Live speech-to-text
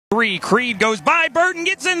3. Creed goes by. Burton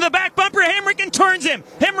gets into the back bumper. Hemric and turns him.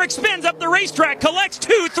 Hemric spins up the racetrack, collects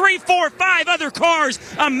 2, 3, 4, 5 other cars.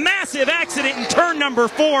 A massive accident in turn number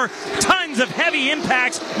 4. Tons of heavy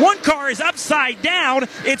impacts. One car is upside down.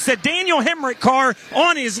 It's the Daniel Hemric car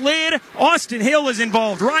on his lid. Austin Hill is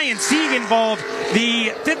involved. Ryan Sieg involved.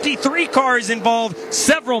 The 53 car is involved.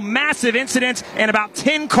 Several massive incidents, and about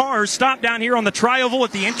 10 cars stopped down here on the tri-oval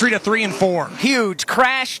at the entry to 3 and 4. Huge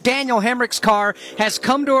crash. Daniel Hemric's car has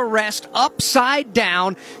come to a rest upside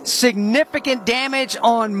down. Significant damage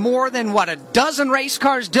on more than, a dozen race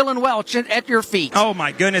cars. Dylan Welch at your feet. Oh,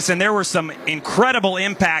 my goodness, and there were some incredible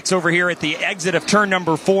impacts over here at the exit of turn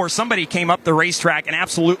number 4. Somebody came up the racetrack and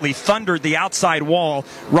absolutely thundered the outside wall.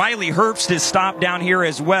 Riley Herbst is stopped down here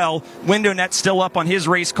as well. Window net still up on his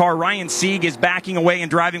race car. Ryan Sieg is backing away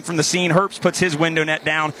and driving from the scene. Herbst puts his window net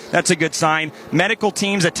down. That's a good sign. Medical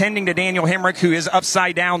teams attending to Daniel Hemric, who is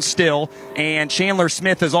upside down still, and Chandler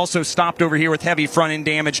Smith is also stopped over here with heavy front end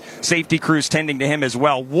damage. Safety crews tending to him as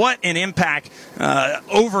well. What an impact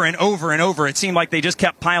over and over and over. It seemed like they just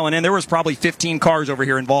kept piling in. There was probably 15 cars over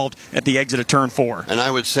here involved at the exit of turn 4. And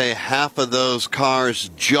I would say half of those cars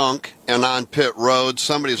junk and on pit road.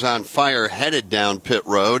 Somebody's on fire headed down pit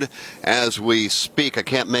road as we speak. I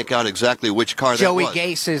can't make out exactly which car that was. Joey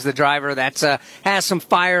Gase is the driver that has some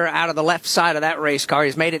fire out of the left side of that race car.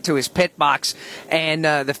 He's made it to his pit box, and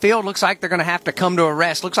the field looks like they're going to have to come to a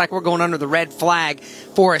rest. Looks like we're going under the red flag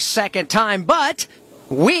for a second time, but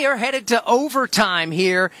we are headed to overtime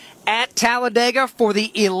here at Talladega for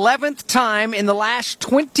the 11th time in the last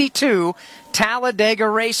 22 Talladega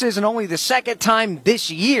races, and only the second time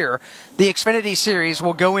this year the Xfinity Series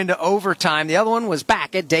will go into overtime. The other one was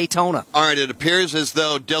back at Daytona. All right, it appears as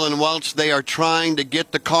though Dylan Welch, they are trying to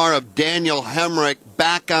get the car of Daniel Hemric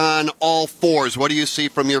back on all fours. What do you see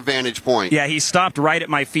from your vantage point? Yeah, he stopped right at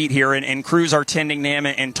my feet here, and crews are tending to him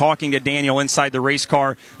and talking to Daniel inside the race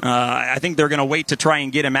car. I think they're going to wait to try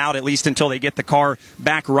and get him out, at least until they get the car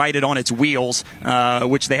back righted on its wheels,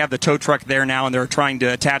 which they have the tow truck there now, and they're trying to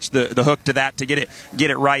attach the hook to that to get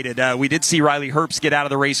it righted. We did see Riley Herbst get out of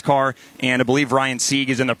the race car, and I believe Ryan Sieg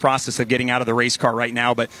is in the process of getting out of the race car right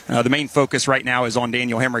now, but the main focus right now is on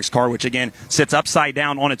Daniel Hemric's car, which again sits upside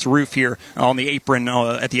down on its roof here on the apron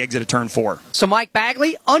at the exit of turn 4. So Mike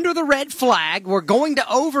Bagley, under the red flag, we're going to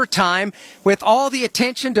overtime with all the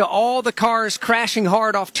attention to all the cars crashing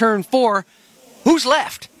hard off turn 4. Who's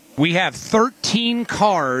left? We have 13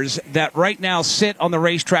 cars that right now sit on the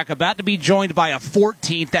racetrack, about to be joined by a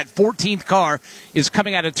 14th. That 14th car is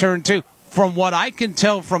coming out of turn 2. From what I can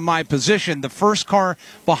tell from my position, the first car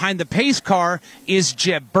behind the pace car is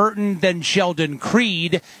Jeb Burton, then Sheldon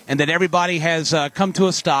Creed, and then everybody has come to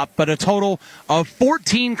a stop. But a total of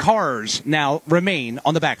 14 cars now remain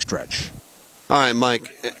on the backstretch. All right,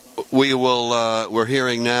 Mike, we're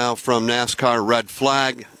hearing now from NASCAR Red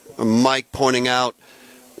Flag. Mike pointing out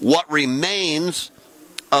what remains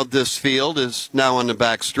of this field is now on the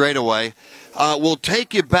back straightaway. We'll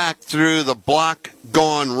take you back through the block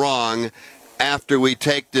gone wrong after we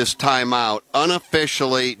take this time out.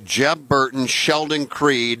 Unofficially, Jeb Burton, Sheldon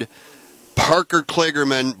Creed, Parker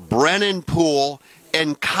Kligerman, Brennan Poole,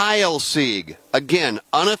 and Kyle Sieg. Again,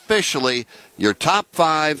 unofficially, your top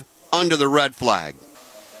 5 under the red flag.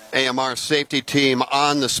 AMR safety team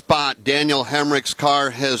on the spot. Daniel Hemric's car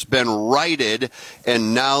has been righted,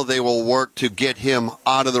 and now they will work to get him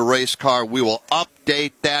out of the race car. We will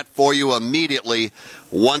update that for you immediately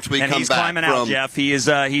once we come back. And he's climbing out, Jeff.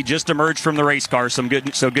 He just emerged from the race car.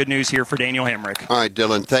 Good news here for Daniel Hemric. All right,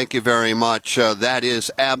 Dylan, thank you very much. That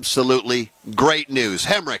is absolutely great news.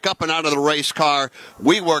 Hemric up and out of the race car.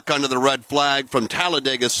 We work under the red flag from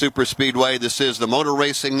Talladega Superspeedway. This is the Motor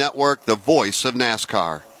Racing Network, the voice of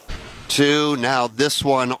NASCAR. Now this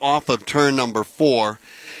one off of turn number 4.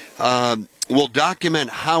 We'll document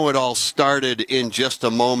how it all started in just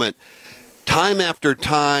a moment. Time after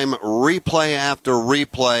time, replay after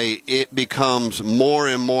replay, it becomes more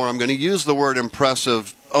and more, I'm going to use the word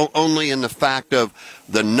impressive only in the fact of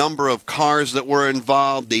the number of cars that were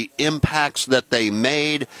involved, the impacts that they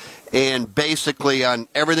made, and basically on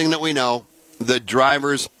everything that we know, the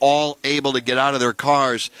drivers all able to get out of their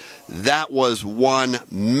cars. That was one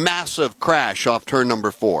massive crash off turn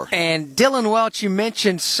number 4. And Dylan Welch, you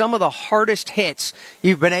mentioned some of the hardest hits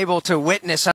you've been able to witness